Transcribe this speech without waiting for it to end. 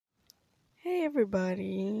Hey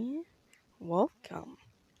everybody, welcome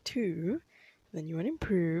to the new and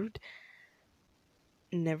improved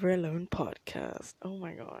Never Alone podcast. Oh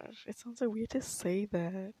my gosh, it sounds so weird to say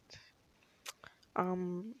that.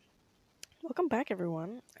 Um, Welcome back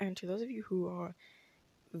everyone, and to those of you who are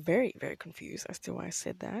very, very confused as to why I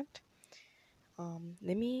said that,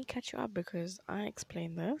 let me catch you up because I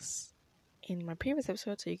explained this in my previous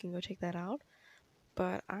episode, so you can go check that out.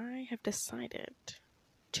 But I have decided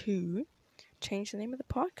to change the name of the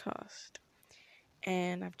podcast.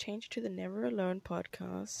 And I've changed it to the Never Alone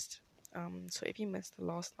podcast. So if you missed the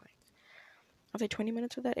last, I'll say 20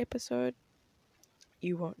 minutes of that episode,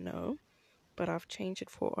 you won't know. But I've changed it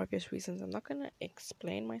for obvious reasons. I'm not going to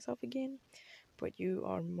explain myself again, but you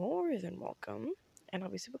are more than welcome. And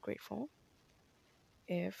I'll be super grateful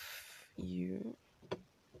if you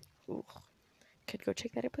could go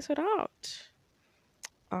check that episode out.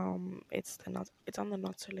 It's on the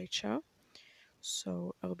Not So Late Show,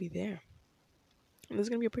 so I'll be there. And this is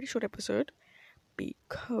gonna be a pretty short episode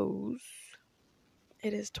because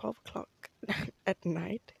it is 12 o'clock at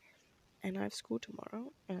night and I have school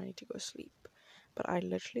tomorrow and I need to go sleep. But I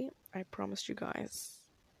promised you guys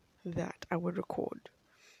that I would record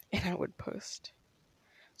and I would post.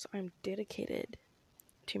 So I'm dedicated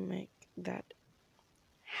to make that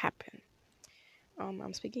happen.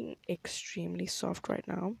 I'm speaking extremely soft right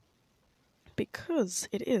now because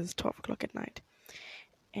it is 12 o'clock at night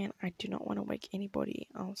and I do not want to wake anybody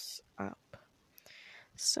else up.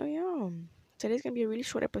 So yeah, today's going to be a really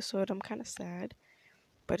short episode. I'm kind of sad,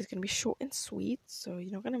 but it's going to be short and sweet, so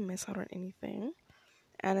you're not going to miss out on anything.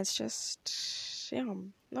 And it's just,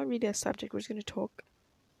 not really a subject. We're just going to talk.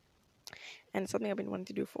 And it's something I've been wanting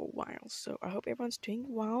to do for a while. So I hope everyone's doing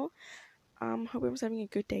well. Hope everyone's having a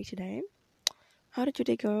good day today. How did your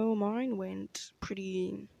day go? Mine went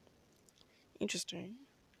pretty interesting.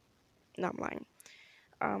 No, I'm lying.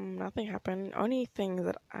 Nothing happened. Only thing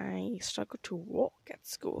that I struggled to walk at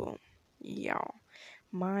school. Yeah.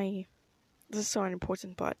 This is so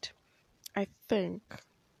unimportant, but I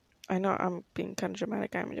know I'm being kind of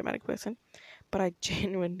dramatic. I'm a dramatic person. But I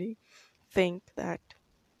genuinely think that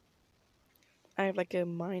I have like a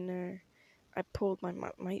minor. I pulled my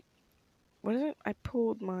what is it? I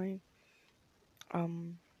pulled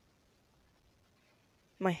um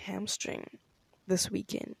my hamstring this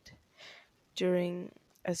weekend during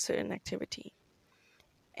a certain activity,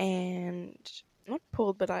 and not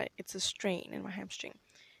pulled, but it's a strain in my hamstring,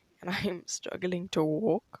 and I'm struggling to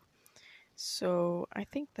walk. So I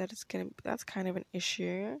think that's kind of an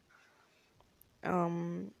issue.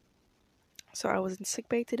 So I was in sick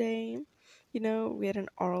bay today. We had an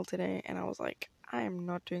oral today, and I was like, I am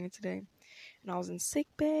not doing it today. And I was in sick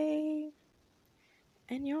bay,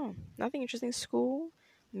 and nothing interesting in school.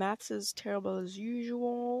 Maths is terrible as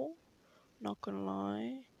usual, not gonna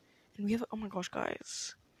lie. And oh my gosh,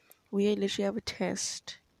 guys, we literally have a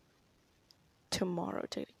test tomorrow,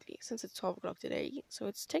 technically, since it's 12 o'clock today. So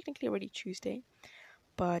it's technically already Tuesday,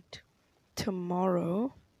 but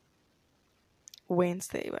tomorrow,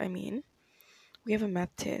 Wednesday, we have a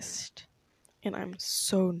math test, and I'm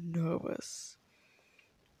so nervous.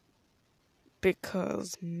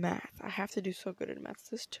 Because math, I have to do so good at math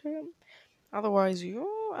this term. Otherwise, I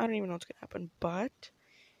don't even know what's gonna happen. But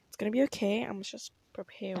it's gonna be okay. I must just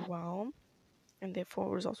prepare well, and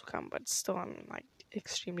therefore results will come. But still, I'm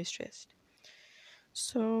extremely stressed.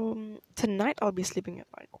 So tonight I'll be sleeping at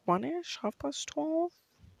 1ish, 12:30,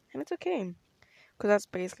 and it's okay, because that's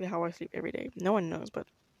basically how I sleep every day. No one knows, but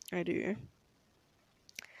I do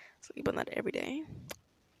sleep on that every day.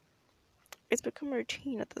 It's become a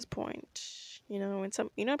routine at this point,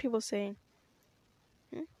 and people say.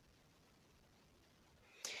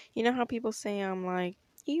 You know how people say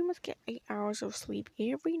you must get 8 hours of sleep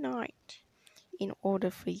every night in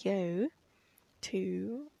order for you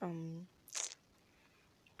to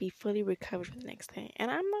be fully recovered for the next day.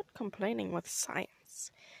 And I'm not complaining with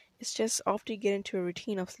science. It's just after you get into a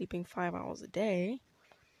routine of sleeping 5 hours a day,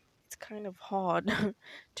 it's kind of hard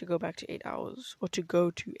to go back to 8 hours or to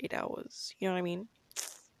go to 8 hours. You know what I mean?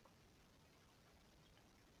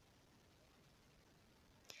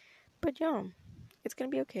 But it's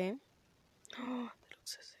gonna be okay. Oh, that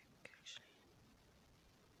looks so sick, actually.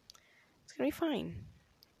 It's gonna be fine.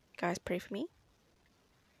 Guys, pray for me.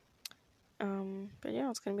 But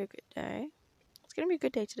it's gonna be a good day. It's gonna be a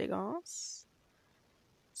good day today, guys.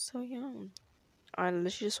 So I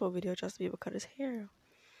literally just saw a video Justin Bieber cut his hair.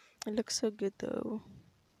 It looks so good though.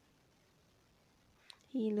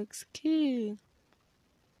 He looks good.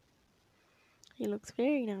 He looks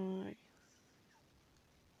very nice.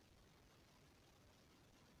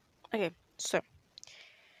 Okay, so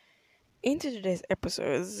Into today's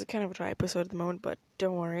episode, this is kind of a dry episode at the moment, but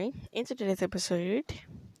don't worry. Into today's episode,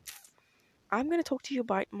 I'm going to talk to you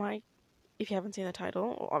about if you haven't seen the title,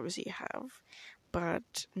 well, obviously you have,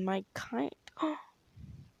 but my kite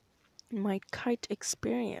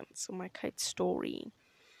experience, my kite story.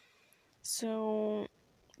 So,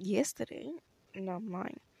 yesterday, no, I'm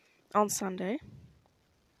lying, on Sunday,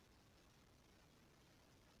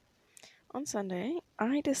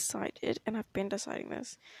 I decided, and I've been deciding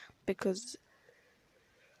this, because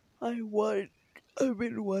I've been wanting,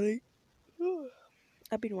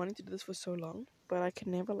 I've been wanting to do this for so long, but I could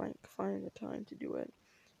never find the time to do it.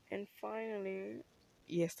 And finally,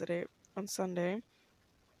 yesterday on Sunday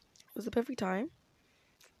was the perfect time,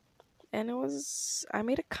 and I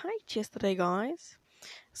made a kite yesterday, guys.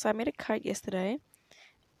 So I made a kite yesterday,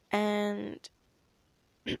 and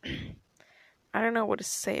I don't know what to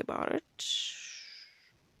say about it,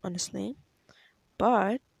 honestly.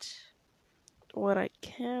 But what I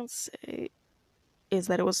can say is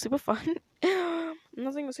that it was super fun.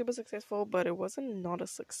 Nothing was super successful, but it wasn't not a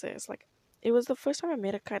success. It was the first time I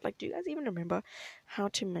made a kite. Do you guys even remember how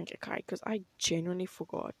to make a kite? Because I genuinely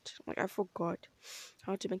forgot. I forgot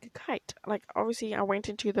how to make a kite. Obviously, I went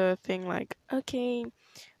into the thing okay,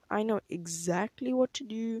 I know exactly what to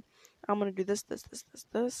do. I'm gonna do this, this, this, this,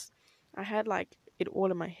 this. I had it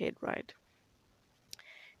all in my head, right?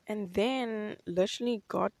 And then literally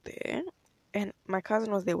got there, and my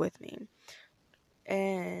cousin was there with me.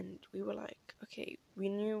 And we were like, okay, we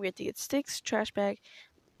knew we had to get sticks, trash bag.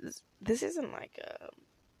 This isn't a,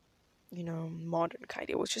 modern kite.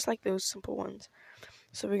 It was just those simple ones.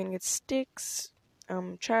 So we're gonna get sticks,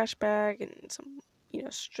 trash bag, and some,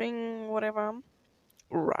 string, whatever.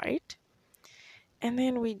 Right. And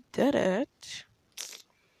then we did it.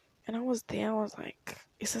 And I was there, I was like,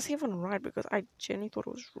 is this even right? Because I genuinely thought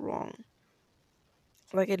it was wrong.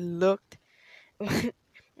 It looked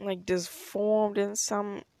disformed in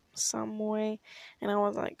some way. And I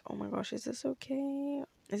was like, oh my gosh, is this okay?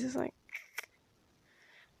 Is this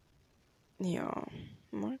yeah.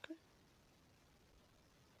 Okay.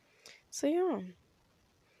 So yeah.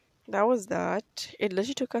 That was that. It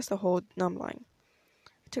literally took us the whole line.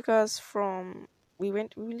 It took us we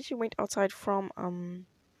literally went outside from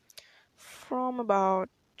about,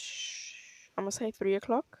 I'm gonna say 3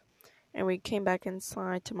 o'clock, and we came back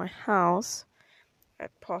inside to my house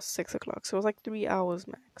at past 6 o'clock. So it was 3 hours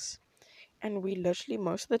max. And we literally,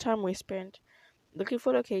 most of the time we spent looking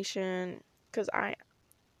for location, because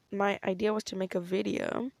my idea was to make a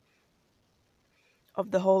video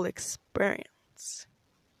of the whole experience.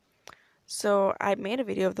 So I made a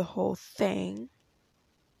video of the whole thing.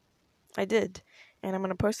 I did, and I'm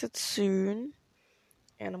gonna post it soon.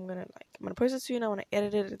 And I'm gonna post it soon. I wanna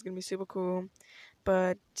edit it. It's gonna be super cool,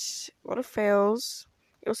 but a lot of fails.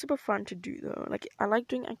 It was super fun to do though. I like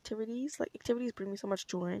doing activities. Activities bring me so much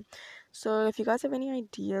joy. So if you guys have any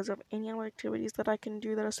ideas of any other activities that I can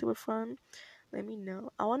do that are super fun, let me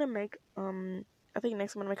know. I wanna make I think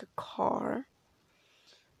next I'm gonna make a car.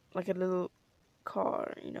 A little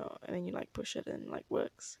car, and then you push it and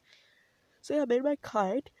works. So yeah, I made my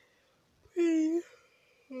kite.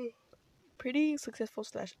 Pretty successful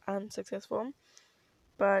slash unsuccessful.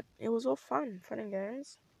 But it was all fun and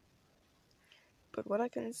games. But what I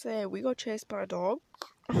can say, we got chased by a dog.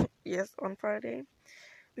 Yes, on Friday.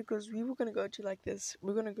 Because we were gonna go to this.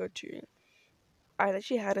 We're gonna go to. I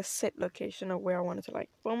actually had a set location of where I wanted to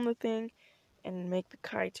film the thing and make the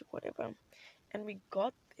kite or whatever. And we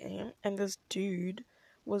got there, and this dude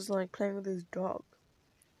was playing with his dog.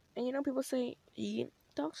 And people say,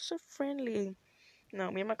 dogs are so friendly. No,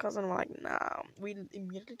 me and my cousin were like, nah. We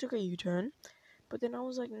immediately took a U-turn. But then I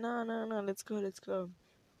was like, nah, let's go.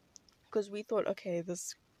 Because we thought, okay,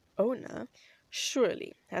 this owner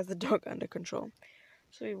surely has the dog under control.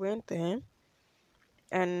 So we went there,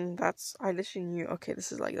 and I literally knew, okay,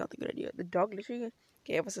 this is not a good idea. The dog literally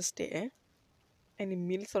gave us a stare and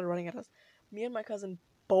immediately started running at us. Me and my cousin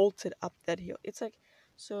bolted up that hill. It's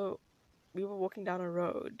so we were walking down a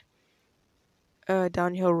road,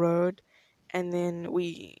 downhill road, and then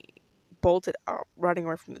we bolted up, running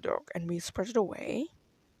away from the dog, and we sprinted away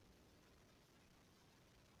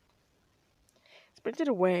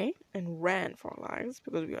and ran for our lives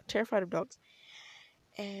because we were terrified of dogs.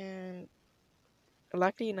 And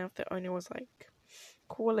luckily enough, the owner was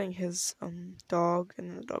calling his dog,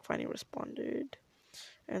 and the dog finally responded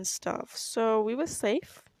and stuff. So we were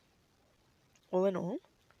safe, all in all,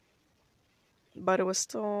 but it was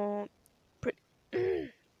still pretty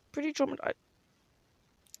pretty traumatizing.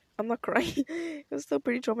 I'm not crying. It was still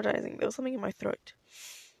pretty traumatizing. There was something in my throat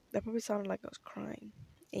that probably sounded like I was crying.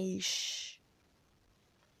 Eesh.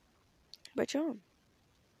 But yeah,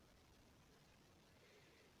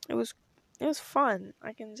 it was fun.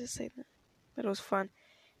 I can just say that it was fun,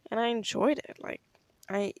 and I enjoyed it. Like,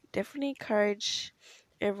 I definitely encourage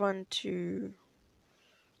everyone to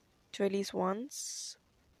at least once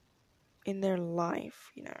in their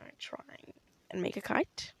life, try and make a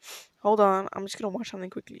kite. Hold on, I'm just gonna watch something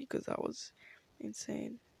quickly because that was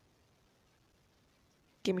insane.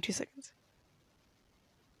 Give me 2 seconds.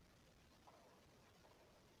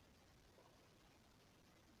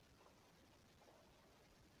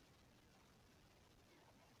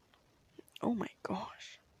 Oh my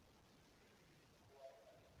gosh.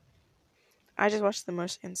 I just watched the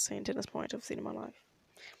most insane tennis point I've seen in my life.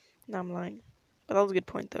 No, I'm lying. But that was a good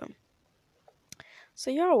point though. So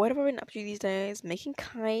yeah, what have I been up to these days? Making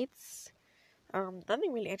kites.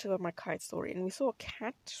 Nothing really actually about my kite story. And we saw a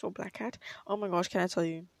cat, saw a black cat. Oh my gosh, can I tell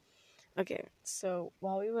you? Okay, so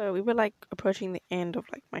while we were like approaching the end of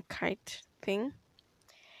like my kite thing,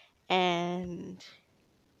 and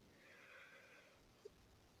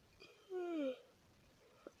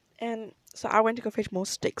so I went to go fetch more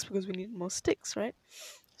sticks because we needed more sticks, right?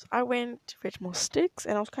 So I went to fetch more sticks,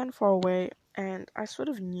 and I was kind of far away, and I sort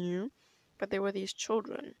of knew, but there were these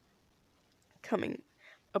children coming,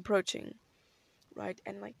 approaching, right?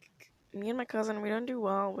 And like me and my cousin, we don't do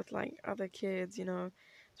well with like other kids,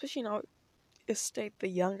 especially in our estate, the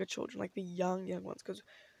younger children, like the young ones, because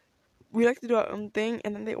we like to do our own thing,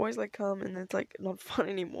 and then they always like come, and it's like not fun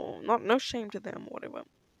anymore. Not no shame to them or whatever,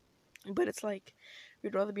 but it's like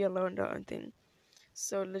we'd rather be alone do our own thing.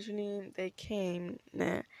 So literally, they came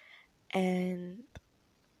there, and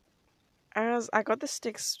as I got the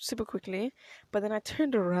sticks super quickly, but then I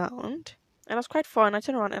turned around, and I was quite far, and I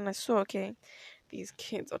turned around and I saw, okay, these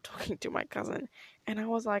kids are talking to my cousin, and I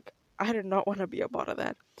was like, I did not want to be a part of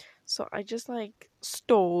that. So I just like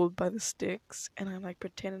stole by the sticks, and I like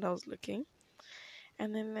pretended I was looking.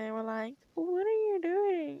 And then they were like, "What are you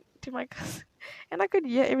doing to my cousin?" And I could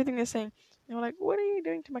hear everything they're saying. They were like, "What are you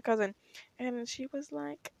doing to my cousin?" And she was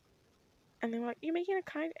like, and they were like, "You making a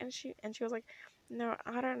kite?" And she was like, "No,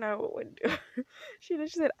 I don't know what we're doing." She literally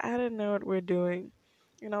said, "I don't know what we're doing."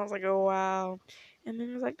 And I was like, "Oh wow." And then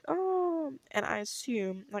it was like, "Oh," and I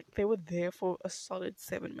assume like they were there for a solid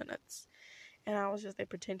 7 minutes, and I was just there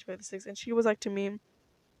pretending to be the six. And she was like to me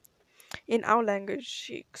in our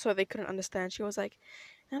language, so they couldn't understand. She was like,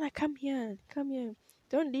 "Nana, come here, come here.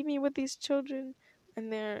 Don't leave me with these children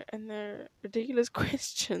and their ridiculous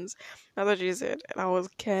questions." That's what she said, and I was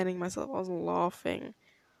canning myself. I was laughing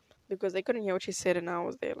because they couldn't hear what she said, and I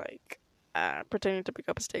was there like pretending to pick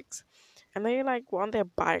up sticks. And they like were on their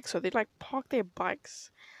bikes, so they like parked their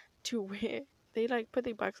bikes to where they like put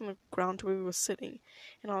their bikes on the ground to where we were sitting,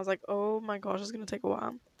 and I was like, "Oh my gosh, it's gonna take a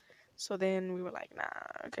while." So then we were like,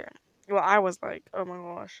 "Nah, okay." Well, I was like, "Oh my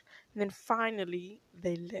gosh." And then finally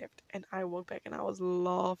they left, and I walked back, and I was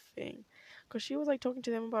laughing because she was like talking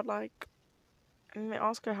to them about like, and they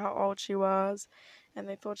asked her how old she was, and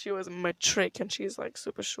they thought she was matric, and she's like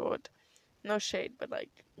super short. No shade, but like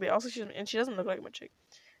they also she doesn't look like matric.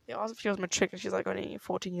 They asked if she was matric, and she's like only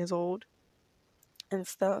 14 years old and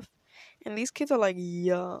stuff. And these kids are like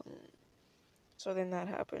young. So then that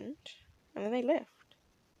happened, and then they left,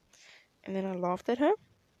 and then I laughed at her,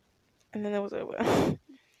 and then it was over.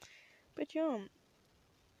 But yeah,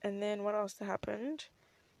 and then what else happened?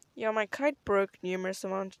 Yeah, my kite broke numerous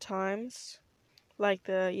amount of times. Like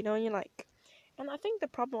you like, and I think the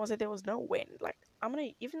problem was that there was no wind. Like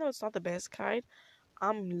even though it's not the best kite,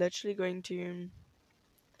 I'm literally going to,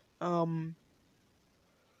 um,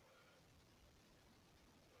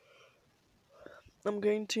 I'm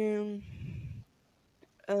going to,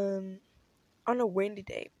 um, on a windy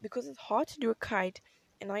day because it's hard to do a kite,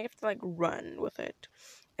 and now you have to like run with it,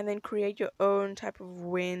 and then create your own type of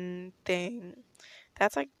wind thing.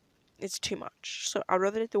 That's like, it's too much. So I'd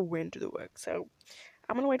rather let the wind do the work. So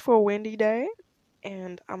I'm gonna wait for a windy day,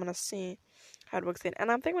 and I'm gonna see how it works then.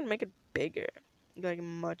 And I'm thinking I'm gonna make it bigger, like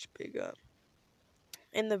much bigger.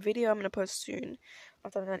 In the video I'm gonna post soon,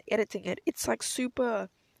 after I'm done editing it, it's like super.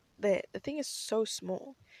 The thing is so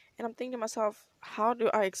small, and I'm thinking to myself, how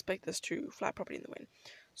do I expect this to fly properly in the wind?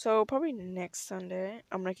 So probably next Sunday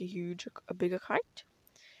I'm gonna make a bigger kite,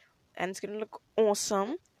 and it's gonna look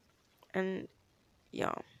awesome. And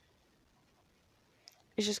yeah,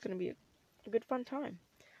 it's just gonna be a good fun time.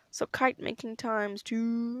 So kite making times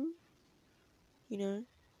too, you know.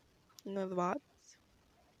 The vibes.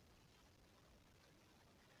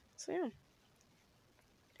 So yeah,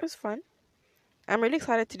 it was fun. I'm really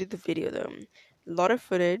excited to do the video though. A lot of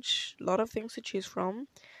footage, a lot of things to choose from.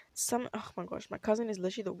 Oh my gosh, my cousin is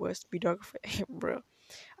literally the worst videographer ever, bro.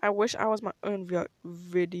 I wish I was my own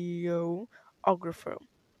videographer,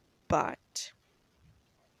 but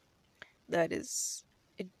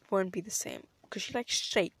it won't be the same because she like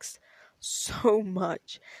shakes so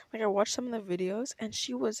much. Like I watched some of the videos and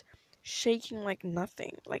she was shaking like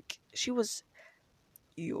nothing. Like she was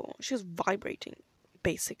vibrating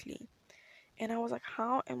basically. And I was like,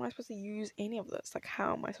 how am I supposed to use any of this? Like,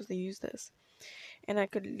 how am I supposed to use this? And I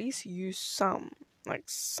could at least use some, like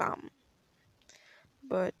some.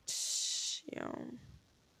 But, yeah.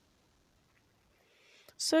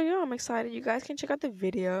 So, yeah, I'm excited. You guys can check out the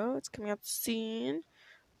video. It's coming out soon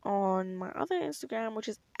on my other Instagram, which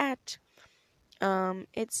is at,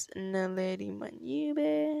 it's Naledi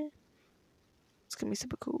Manube. It's gonna be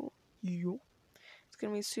super cool. Yo. It's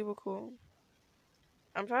gonna be super cool.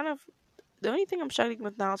 The only thing I'm struggling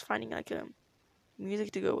with now is finding, like, a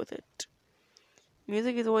music to go with it.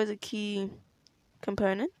 Music is always a key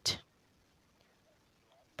component,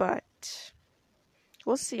 but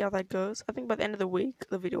we'll see how that goes. I think by the end of the week,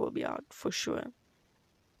 the video will be out for sure.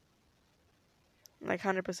 Like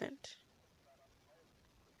 100%.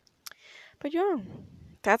 But yeah,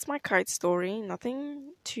 that's my kite story.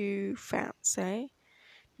 Nothing too fancy.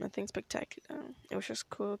 Nothing spectacular. It was just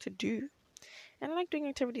cool to do. And I like doing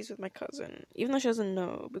activities with my cousin, even though she doesn't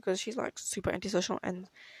know, because she's like super antisocial and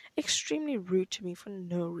extremely rude to me for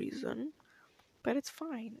no reason. But it's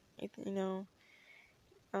fine. I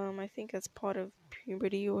think that's part of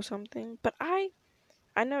puberty or something. But I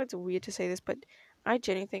know it's weird to say this, but I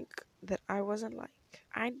genuinely think that I wasn't like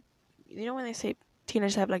when they say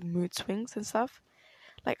teenagers have like mood swings and stuff.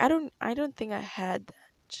 Like I don't think I had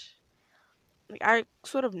that. Like I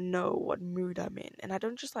sort of know what mood I'm in, and I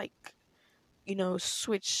don't just like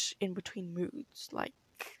switch in between moods like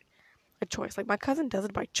a choice. Like my cousin does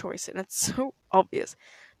it by choice, and it's so obvious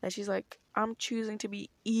that she's like, I'm choosing to be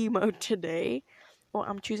emo today, or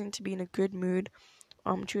I'm choosing to be in a good mood,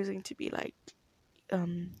 or I'm choosing to be like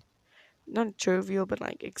not jovial but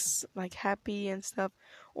like happy and stuff,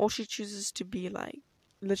 or she chooses to be like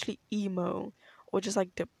literally emo or just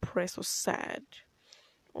like depressed or sad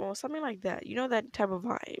or something like that, that type of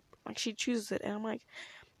vibe. Like she chooses it, and I'm like,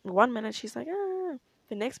 one minute she's like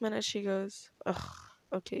the next minute she goes, ugh,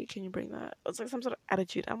 okay, can you bring that? It's like some sort of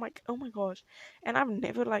attitude. I'm like, oh my gosh. And I've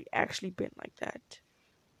never like actually been like that.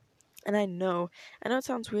 And I know it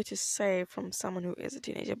sounds weird to say from someone who is a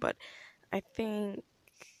teenager, but I think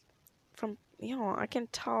from I can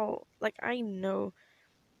tell, like I know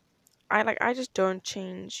I just don't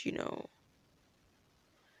change,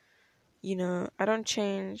 I don't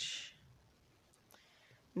change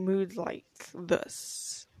mood like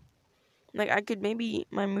this. Like I could maybe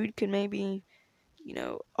my mood could maybe,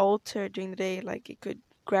 alter during the day, like it could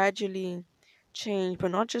gradually change,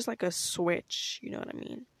 but not just like a switch, you know what I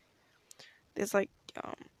mean? There's like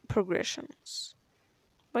progressions.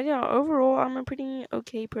 But yeah, overall I'm a pretty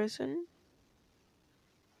okay person,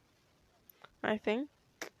 I think.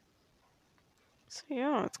 So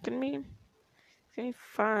yeah, it's gonna be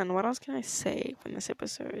fun. What else can I say from this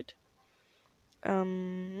episode?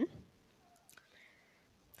 Um,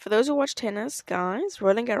 for those who watch tennis, guys,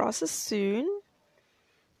 Roland Garros is soon.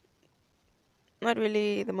 Not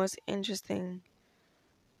really the most interesting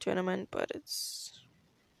tournament, but it's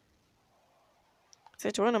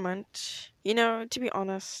a tournament. To be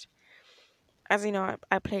honest, as you know,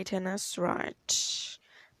 I play tennis, right?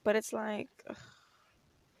 But it's like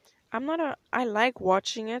I like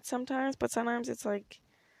watching it sometimes, but sometimes it's like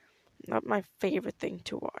not my favorite thing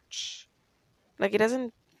to watch. Like it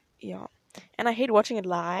doesn't, yeah. And I hate watching it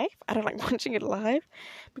live. I don't like watching it live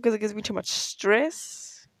because it gives me too much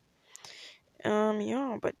stress.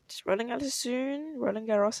 Yeah, but Roland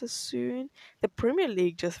Garros is soon. The Premier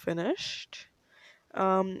League just finished.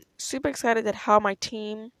 Super excited at how my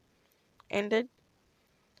team ended.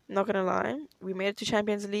 Not gonna lie, we made it to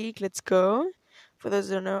Champions League. Let's go. For those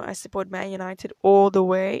who don't know, I support Man United all the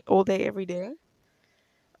way, all day, every day.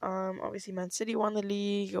 Obviously Man City won the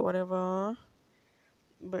league or whatever,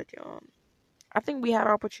 but I think we had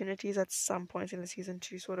opportunities at some points in the season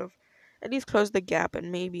to sort of at least close the gap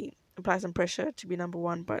and maybe apply some pressure to be number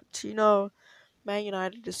one. But Man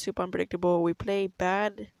United is super unpredictable. We play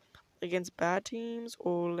bad against bad teams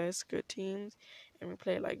or less good teams, and we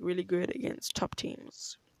play like really good against top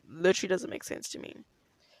teams. Literally doesn't make sense to me.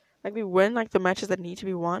 Like we win like the matches that need to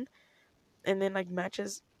be won, and then like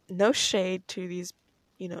matches, no shade to these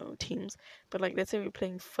teams, but like let's say we're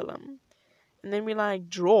playing Fulham, and then we like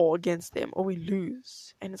draw against them or we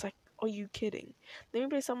lose, and it's like, are you kidding? Then we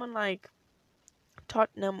play someone like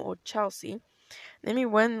Tottenham or Chelsea, then we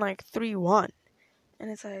win like 3-1,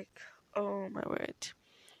 and it's like, oh my word,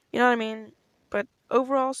 you know what I mean? But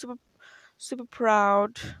overall, super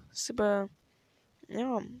proud, super,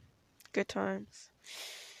 yeah, good times.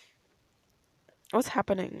 What's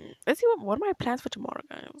happening? Let's see what are my plans for tomorrow,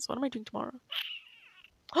 guys. What am I doing tomorrow?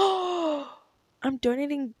 Oh, I'm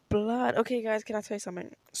donating blood. Okay, guys, can I tell you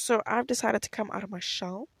something? So I've decided to come out of my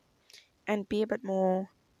shell and be a bit more,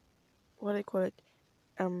 what do they call it?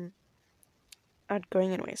 Um,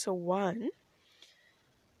 outgoing anyway. So one,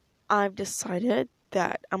 I've decided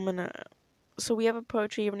that I'm gonna. So we have a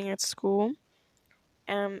poetry evening at school.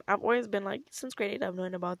 I've always been like, since grade 8, I've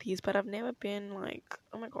known about these, but I've never been like,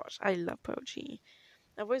 oh my gosh, I love poetry.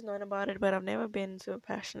 I've always known about it, but I've never been so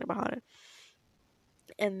passionate about it.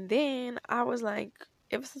 And then I was like,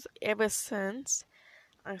 ever since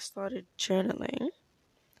I started journaling,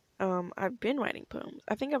 I've been writing poems.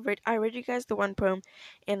 I think I read you guys the one poem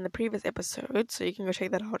in the previous episode, so you can go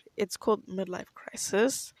check that out. It's called Midlife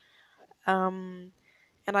Crisis. Um,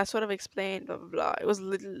 and I sort of explained blah blah blah. It was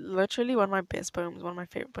literally one of my best poems, one of my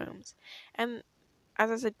favorite poems. And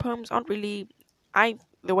as I said, poems aren't really.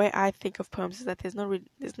 The way I think of poems is that there's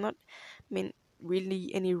not,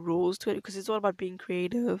 really any rules to it, because it's all about being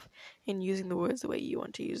creative and using the words the way you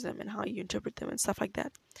want to use them and how you interpret them and stuff like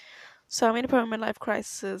that. So I made a poem, Midlife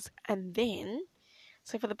Crisis, and then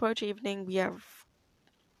so for the poetry evening we have.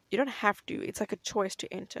 You don't have to. It's like a choice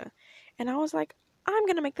to enter, and I was like, I'm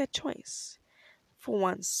gonna make that choice for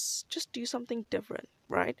once. Just do something different,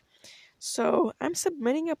 right? So I'm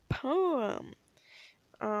submitting a poem.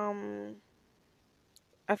 Um,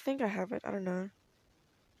 I think I have it. I don't know.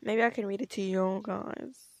 Maybe I can read it to you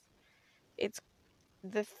guys. It's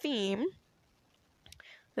the theme.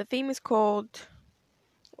 The theme is called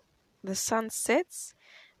 "The Sun Sets,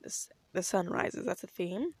 the Sun Rises." That's the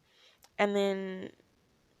theme, and then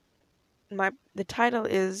the title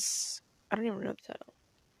is, I don't even know the title.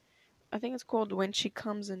 I think it's called "When She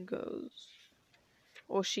Comes and Goes,"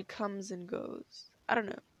 or "She Comes and Goes." I don't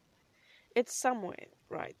know. It's somewhere,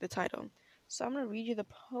 right? The title. So I'm gonna read you the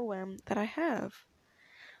poem that I have.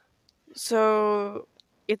 So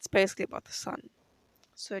it's basically about the sun.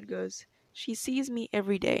 So it goes, she sees me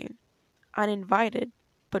every day, uninvited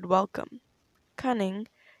but welcome, cunning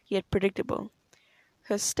yet predictable.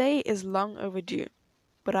 Her stay is long overdue,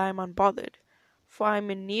 but I am unbothered, for I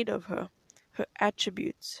am in need of her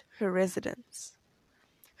attributes, her residence.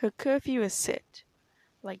 Her curfew is set,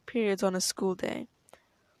 like periods on a school day,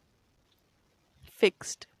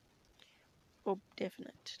 fixed or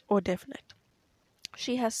definite.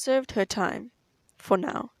 She has served her time, for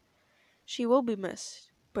now. She will be missed,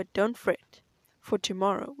 but don't fret, for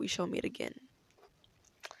tomorrow we shall meet again.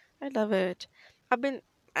 I love it. I've been,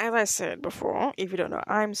 as I said before, if you don't know,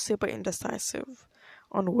 I'm super indecisive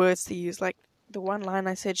on words to use. Like the one line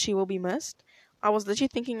I said, she will be missed. I was literally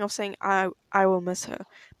thinking of saying I will miss her,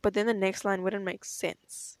 but then the next line wouldn't make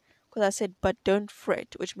sense because I said but don't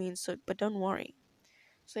fret, which means so but don't worry.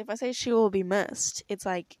 So if I say she will be missed, it's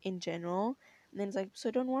like in general, and then it's like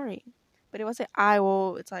so don't worry. But if I say I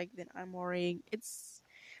will, it's like then I'm worrying. It's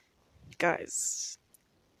guys,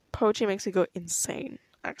 poetry makes me go insane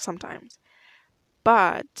like sometimes.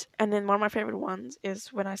 But and then one of my favorite ones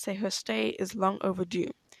is when I say her stay is long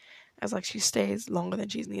overdue, as like she stays longer than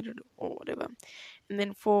she's needed or whatever. And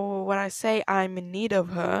then for what I say I'm in need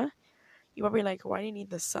of her, you probably like, why do you need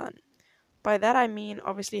the sun? By that I mean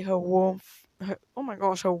obviously her warmth, her oh my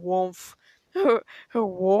gosh, her warmth, her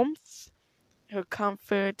warmth, her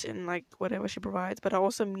comfort, and like whatever she provides. But I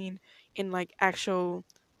also mean in like actual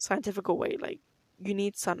scientific way, like you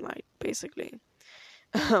need sunlight basically,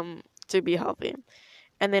 to be healthy.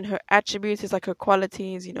 And then her attributes is like her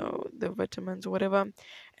qualities, the vitamins or whatever.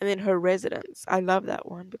 And then her residence, I love that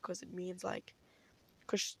one because it means like,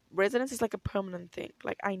 because residence is like a permanent thing.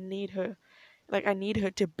 Like I need her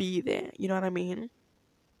to be there. You know what I mean?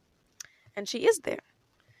 And she is there.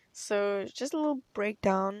 So just a little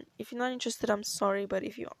breakdown. If you're not interested, I'm sorry, but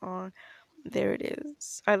if you are, there it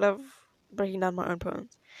is. I love breaking down my own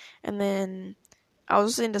poems. And then I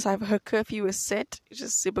was also in decipher. Her curfew is set, which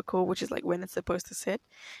is super cool, which is like when it's supposed to set.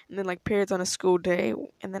 And then like periods on a school day.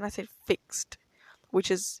 And then I said fixed, which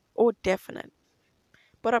is or definite.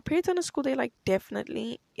 But are periods on a school day like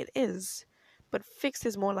definitely? It is. But fixed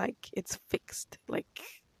is more like it's fixed.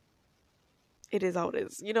 Like it is how it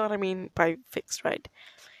is. You know what I mean by fixed, right?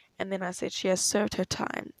 And then I said she has served her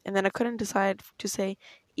time. And then I couldn't decide to say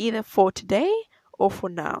either for today or for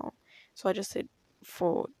now. So I just said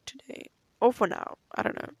for today or for now. I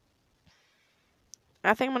don't know.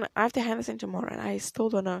 I think I have to hand this in tomorrow, and I still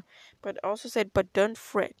don't know. But I also said, but don't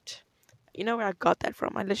fret. You know where I got that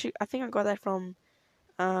from? I think I got that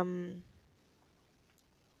um,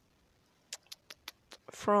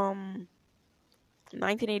 from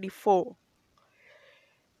 1984.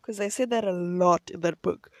 Because they said that a lot in that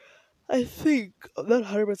book. I think I'm not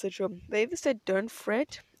 100% sure. They either said don't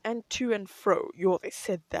fret and to and fro. Yo, they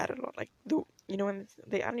said that a lot. Like, when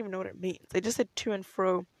I don't even know what it means. They just said to and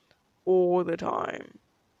fro all the time.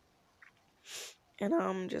 And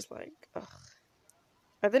I'm just like, ugh.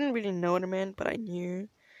 I didn't really know what it meant, but I knew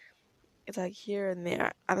it's like here and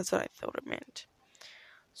there. That's what I thought it meant.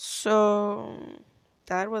 So,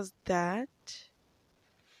 that was that.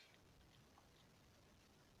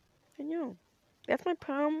 And that's my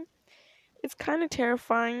poem. It's kind of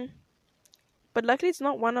terrifying, but luckily it's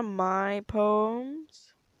not one of my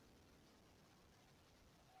poems.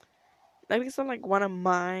 Like it's not like one of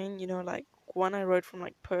mine, like one I wrote from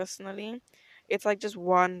like personally. It's like just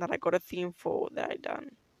one that I got a theme for that I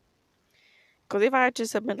done. Because if I had to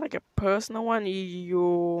submit like a personal one,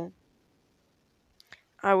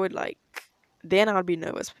 I would like, then I'd be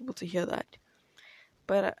nervous for people to hear that.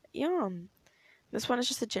 But this one is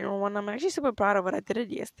just a general one. I'm actually super proud of it. I did it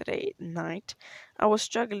yesterday night. I was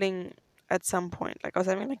struggling at some point. Like I was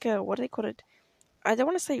having like a, what do they call it? I don't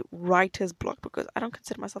want to say writer's block because I don't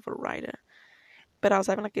consider myself a writer. But I was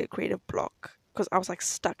having like a creative block because I was like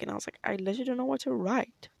stuck and I was like, I literally don't know what to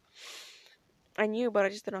write. I knew, but I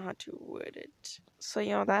just didn't know how to word it. So,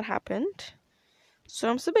 that happened. So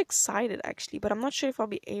I'm super excited actually, but I'm not sure if I'll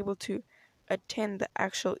be able to attend the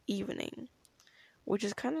actual evening, which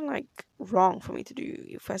is kind of like wrong for me to do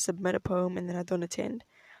if I submit a poem and then I don't attend.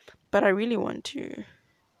 But I really want to.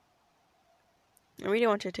 I really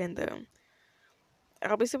want to attend though.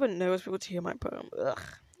 I'll be super nervous for people to hear my poem. Ugh.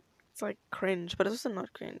 It's like cringe, but it's also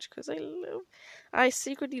not cringe because I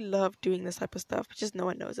secretly love doing this type of stuff, but just no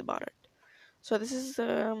one knows about it. So this is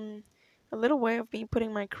a little way of me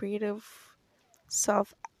putting my creative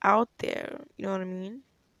self out there. You know what I mean?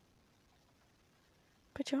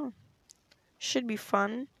 But should be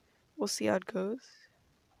fun. We'll see how it goes.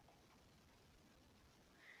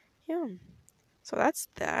 Yeah. So that's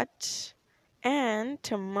that. And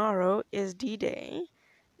tomorrow is D-Day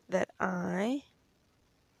that I'm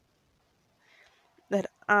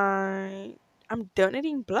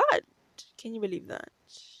donating blood. Can you believe that?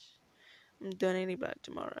 I'm donating blood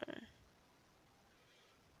tomorrow.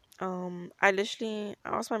 I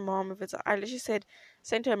asked my mom if I literally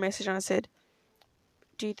sent her a message and I said,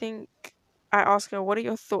 do you think, I asked her, what are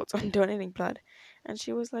your thoughts on donating blood? And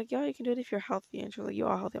she was like, yeah, you can do it if you're healthy. And she was like, you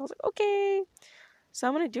are healthy. I was like, okay. So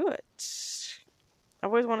I'm going to do it. I've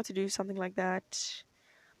always wanted to do something like that.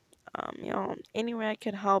 Any way I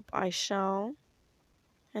can help, I shall.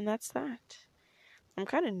 And that's that. I'm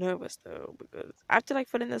kind of nervous though because I have to like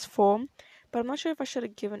fill in this form, but I'm not sure if I should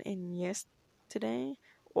have given in yesterday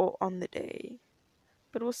or on the day.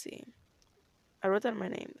 But we'll see. I wrote down my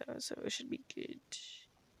name though, so it should be good.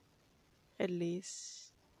 At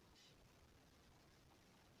least.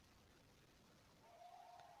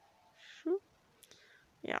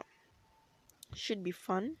 Yeah. Should be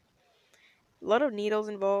fun. A lot of needles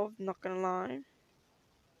involved, not gonna lie.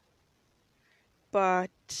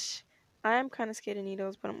 But I am kind of scared of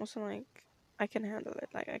needles, but I'm also like, I can handle it.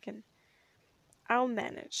 Like, I'll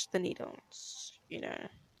manage the needles.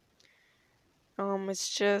 It's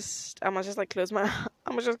just, I must just like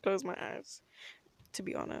I must just close my eyes, to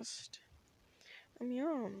be honest.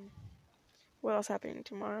 What else happening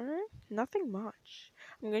tomorrow? Nothing much.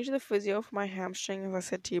 I'm going to the physio for my hamstring, as I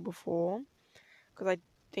said to you before, because I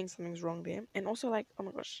think something's wrong there. And also, like, oh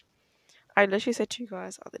my gosh, I literally said to you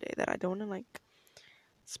guys the other day that I don't want to like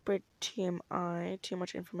spread TMI, too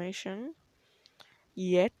much information,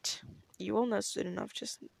 yet. You all know soon enough,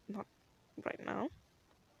 just not right now.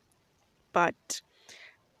 But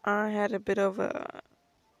I had a bit of a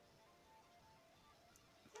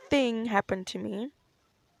thing happen to me.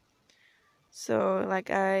 So, like,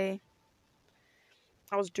 I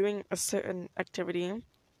was doing a certain activity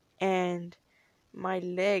and my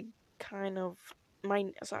leg kind of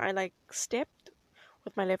so I like stepped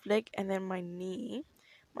with my left leg and then my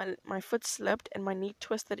foot slipped and my knee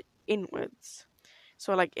twisted inwards,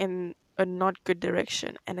 so like in a not good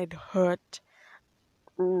direction, and it hurt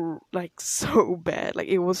like so bad. Like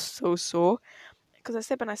it was so sore because I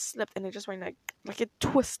stepped and I slipped and it just went like it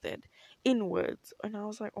twisted inwards, and I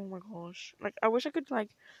was like, oh my gosh, like I wish I could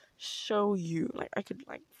like show you, like I could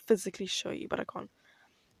like physically show you, but I can't.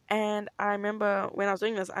 And I remember when I was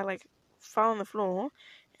doing this, I like fell on the floor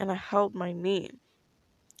and I held my knee.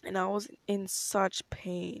 And I was in such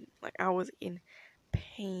pain. Like I was in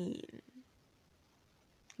pain.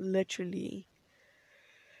 Literally.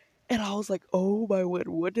 And I was like, oh my word,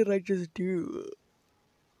 what did I just do?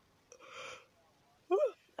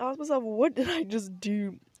 I was myself, what did I just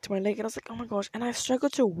do? to my leg, and I was like, oh my gosh. And I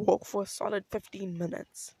struggled to walk for a solid 15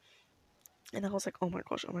 minutes. And I was like, oh my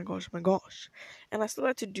gosh, oh my gosh, oh my gosh. And I still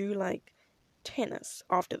had to do like tennis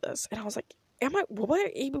after this. And I was like, was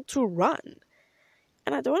I able to run?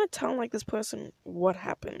 And I don't want to tell like this person what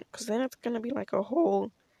happened, because then it's gonna be like a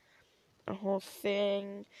whole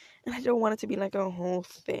thing, and I don't want it to be like a whole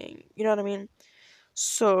thing. You know what I mean?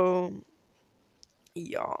 So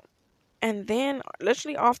yeah. And then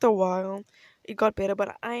literally after a while, it got better,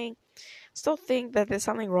 but I still think that there's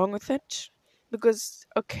something wrong with it, because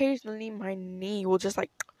occasionally my knee will just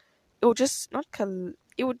like, it would just not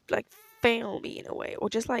it would like fail me in a way, or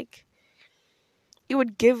just like it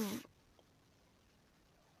would give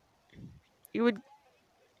it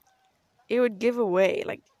would give away,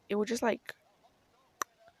 like it would just like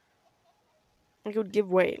it would give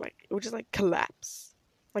way, like it would just like collapse,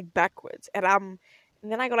 like backwards, and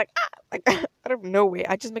then I go like like out of nowhere,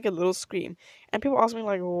 I just make a little scream, and people ask me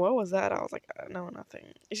like, "What was that?" I was like, "No,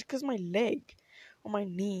 nothing." It's because my leg or my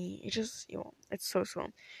knee, it just it's so sore.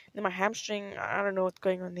 And then my hamstring, I don't know what's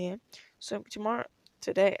going on there. So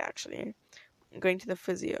today actually, I'm going to the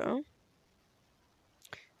physio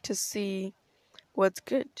to see what's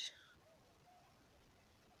good.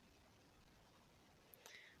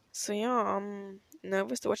 So yeah, I'm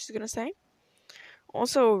nervous to what she's gonna say.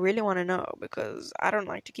 Also, really want to know, because I don't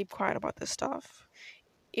like to keep quiet about this stuff.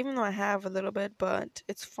 Even though I have a little bit, but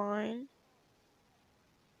it's fine.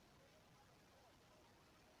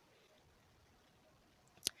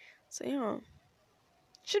 So yeah,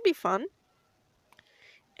 should be fun.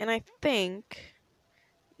 And I think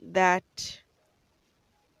that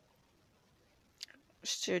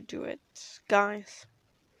should do it, guys.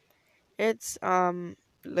 It's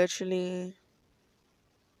literally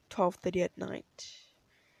 12:30 at night,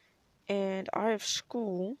 and I have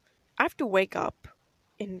school. I have to wake up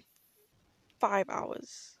in 5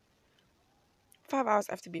 hours. 5 hours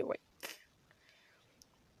I have to be awake.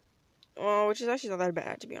 Well, which is actually not that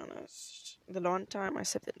bad, to be honest. The long time I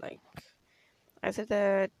slept at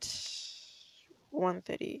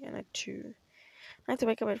 1:30 and at 2. I have to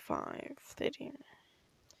wake up at 5:30.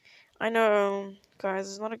 I know, guys,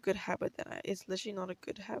 it's not a good habit. It's literally not a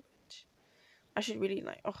good habit. I should really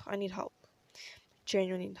I need help.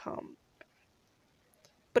 Genuinely need help.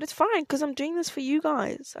 But it's fine, because I'm doing this for you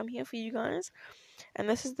guys. I'm here for you guys. And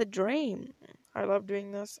this is the dream. I love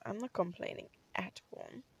doing this. I'm not complaining at all.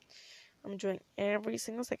 I'm enjoying every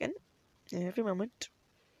single second, every moment.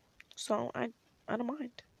 So I don't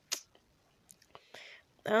mind.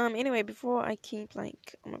 Anyway, before I keep oh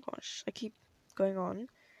my gosh, I keep going on.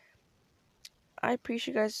 I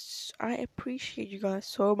appreciate you guys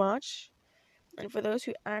so much. And for those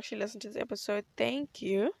who actually listen to this episode, thank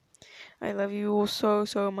you. I love you all so,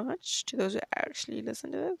 so much. To those who actually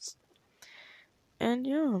listen to this. And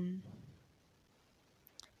yeah,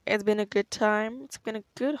 it's been a good time. It's been a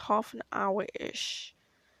good half an hour-ish.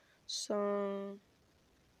 So,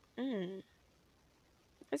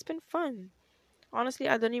 it's been fun. Honestly,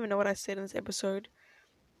 I don't even know what I said in this episode.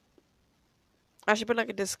 I should put like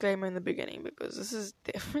a disclaimer in the beginning, because this is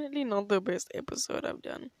definitely not the best episode I've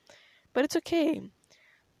done. But it's okay.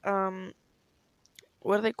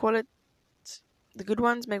 What do they call it? The good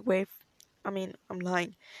ones make way. I'm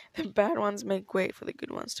lying. The bad ones make way for the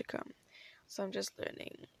good ones to come. So I'm just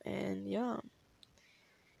learning. And yeah.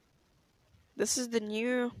 This is the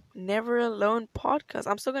new Never Alone podcast.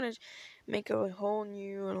 I'm still gonna make a whole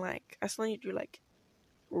new, I still need to do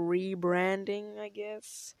rebranding, I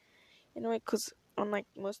guess. Because on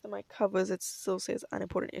most of my covers it still says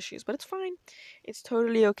unimportant issues. But it's fine. It's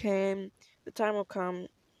totally okay. The time will come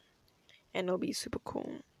and it'll be super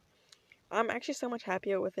cool. I'm actually so much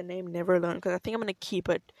happier with the name Never Alone, because I think I'm gonna keep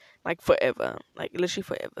it forever, literally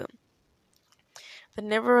forever. The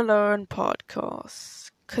Never Alone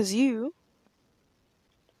podcast, because you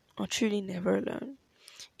are truly never alone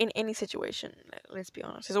in any situation. Let's be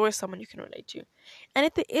honest, there's always someone you can relate to, and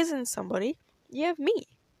if there isn't somebody, you have me.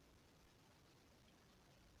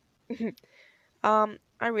 I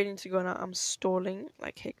really need to go now. I'm stalling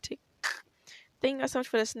like hectic. Thank you guys so much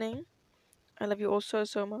for listening. I love you all so,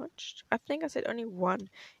 so much. I think I said only one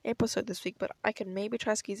episode this week, but I can maybe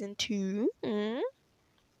try squeeze in 2.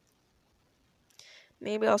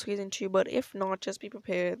 Maybe I'll squeeze in 2, but if not, just be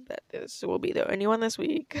prepared that this will be the only one this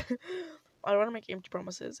week. I don't want to make empty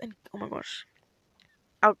promises, and oh my gosh,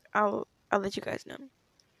 I'll let you guys know.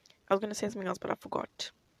 I was gonna say something else, but I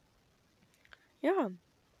forgot. Yeah,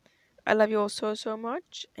 I love you all so, so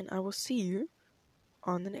much, and I will see you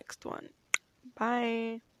on the next one.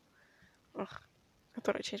 Bye. Ugh, I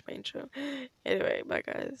thought I changed my intro. Anyway, bye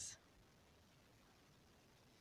guys.